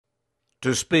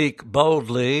To speak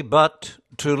boldly, but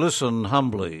to listen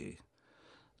humbly.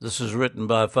 This is written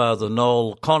by Father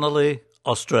Noel Connolly,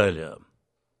 Australia.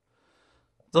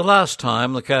 The last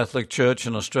time the Catholic Church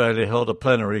in Australia held a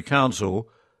plenary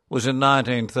council was in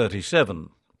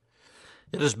 1937.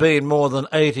 It has been more than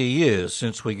 80 years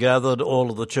since we gathered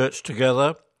all of the Church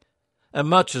together, and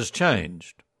much has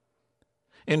changed.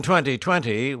 In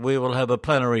 2020, we will have a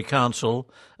plenary council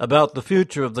about the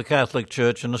future of the Catholic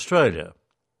Church in Australia.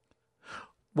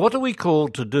 What are we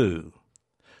called to do?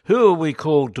 Who are we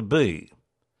called to be?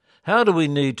 How do we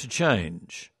need to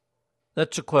change?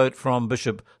 That's a quote from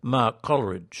Bishop Mark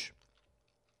Coleridge.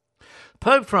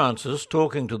 Pope Francis,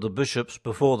 talking to the bishops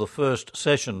before the first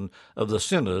session of the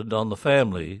Synod on the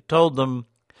family, told them,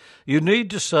 "You need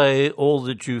to say all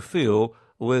that you feel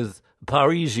with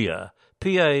parrhesia,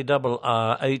 P-A-R-R-H-E-S-I-A,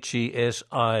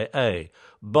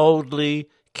 boldly,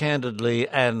 candidly,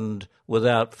 and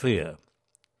without fear."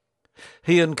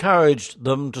 He encouraged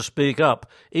them to speak up,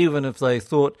 even if they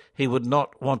thought he would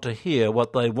not want to hear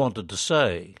what they wanted to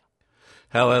say.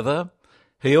 However,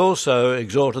 he also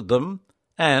exhorted them,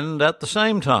 and at the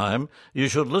same time you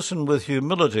should listen with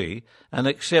humility and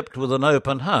accept with an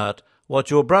open heart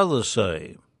what your brothers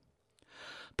say.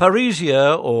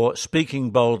 Parrhesia, or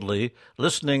speaking boldly,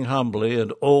 listening humbly,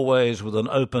 and always with an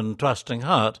open, trusting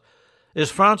heart, is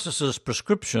Francis's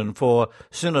prescription for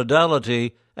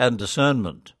synodality and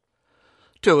discernment.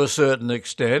 To a certain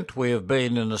extent, we have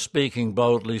been in a speaking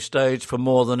boldly stage for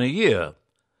more than a year.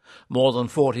 More than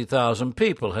 40,000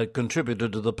 people had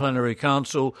contributed to the plenary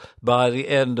council by the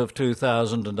end of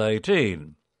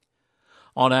 2018.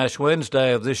 On Ash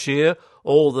Wednesday of this year,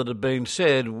 all that had been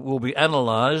said will be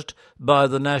analysed by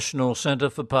the National Centre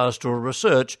for Pastoral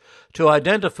Research to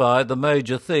identify the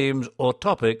major themes or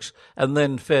topics and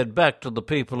then fed back to the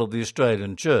people of the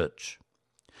Australian Church.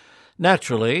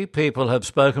 Naturally, people have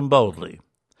spoken boldly.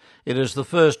 It is the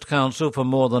first council for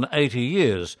more than 80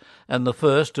 years, and the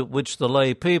first at which the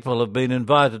lay people have been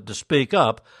invited to speak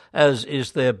up, as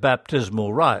is their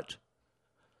baptismal right.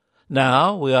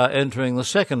 Now we are entering the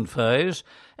second phase,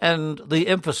 and the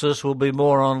emphasis will be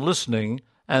more on listening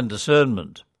and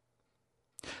discernment.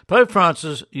 Pope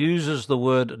Francis uses the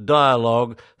word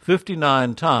dialogue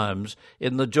 59 times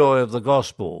in the Joy of the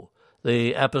Gospel,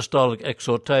 the Apostolic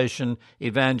Exhortation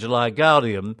Evangelii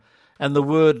Gaudium, and the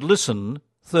word listen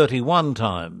 31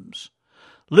 times.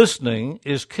 Listening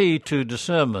is key to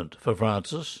discernment for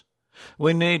Francis.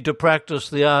 We need to practice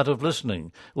the art of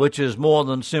listening, which is more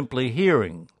than simply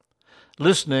hearing.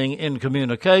 Listening in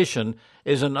communication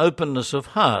is an openness of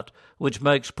heart which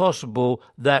makes possible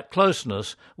that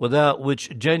closeness without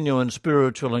which genuine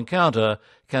spiritual encounter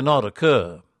cannot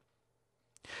occur.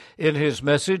 In his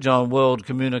message on World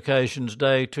Communications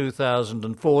Day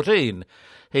 2014,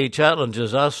 he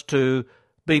challenges us to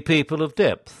be people of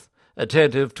depth,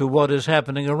 attentive to what is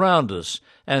happening around us,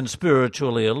 and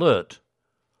spiritually alert,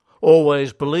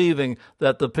 always believing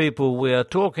that the people we are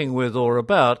talking with or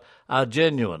about are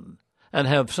genuine and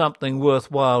have something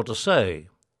worthwhile to say.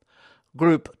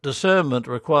 Group discernment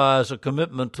requires a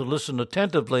commitment to listen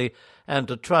attentively and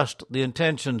to trust the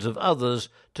intentions of others,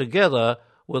 together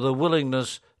with a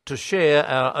willingness to share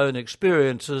our own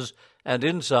experiences and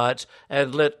insights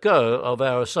and let go of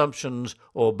our assumptions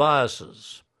or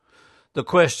biases. The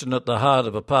question at the heart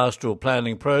of a pastoral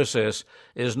planning process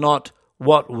is not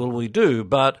what will we do,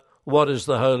 but what is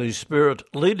the Holy Spirit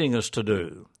leading us to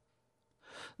do?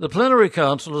 The plenary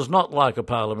council is not like a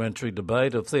parliamentary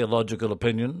debate of theological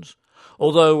opinions.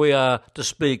 Although we are to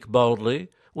speak boldly,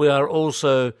 we are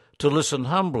also to listen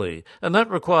humbly, and that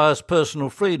requires personal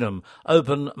freedom,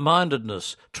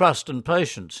 open-mindedness, trust and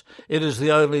patience. It is the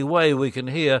only way we can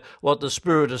hear what the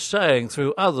Spirit is saying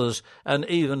through others and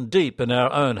even deep in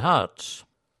our own hearts.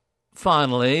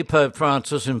 Finally, Pope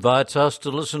Francis invites us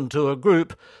to listen to a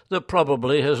group that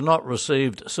probably has not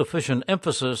received sufficient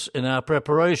emphasis in our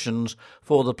preparations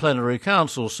for the plenary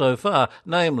council so far,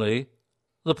 namely,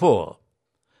 the poor.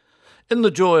 In the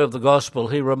Joy of the Gospel,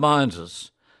 he reminds us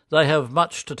they have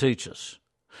much to teach us.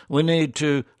 We need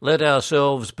to let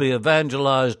ourselves be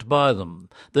evangelized by them.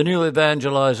 The new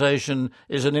evangelization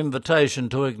is an invitation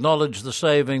to acknowledge the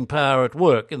saving power at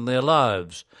work in their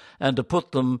lives and to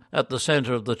put them at the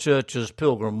centre of the Church's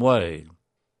pilgrim way.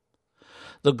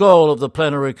 The goal of the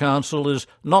plenary council is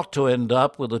not to end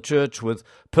up with a church with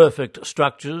perfect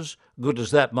structures, good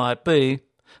as that might be,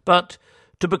 but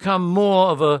to become more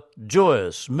of a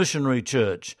joyous missionary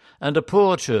church and a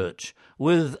poor church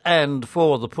with and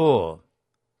for the poor.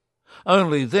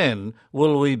 Only then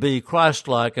will we be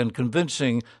Christ-like and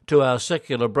convincing to our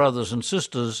secular brothers and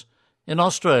sisters in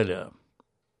Australia.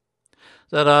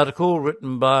 That article,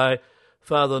 written by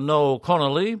Father Noel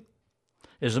Connolly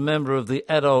is a member of the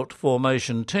Adult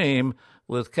Formation Team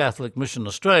with Catholic Mission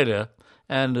Australia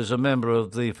and is a member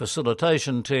of the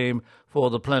facilitation team for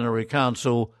the Plenary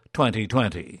Council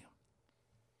 2020.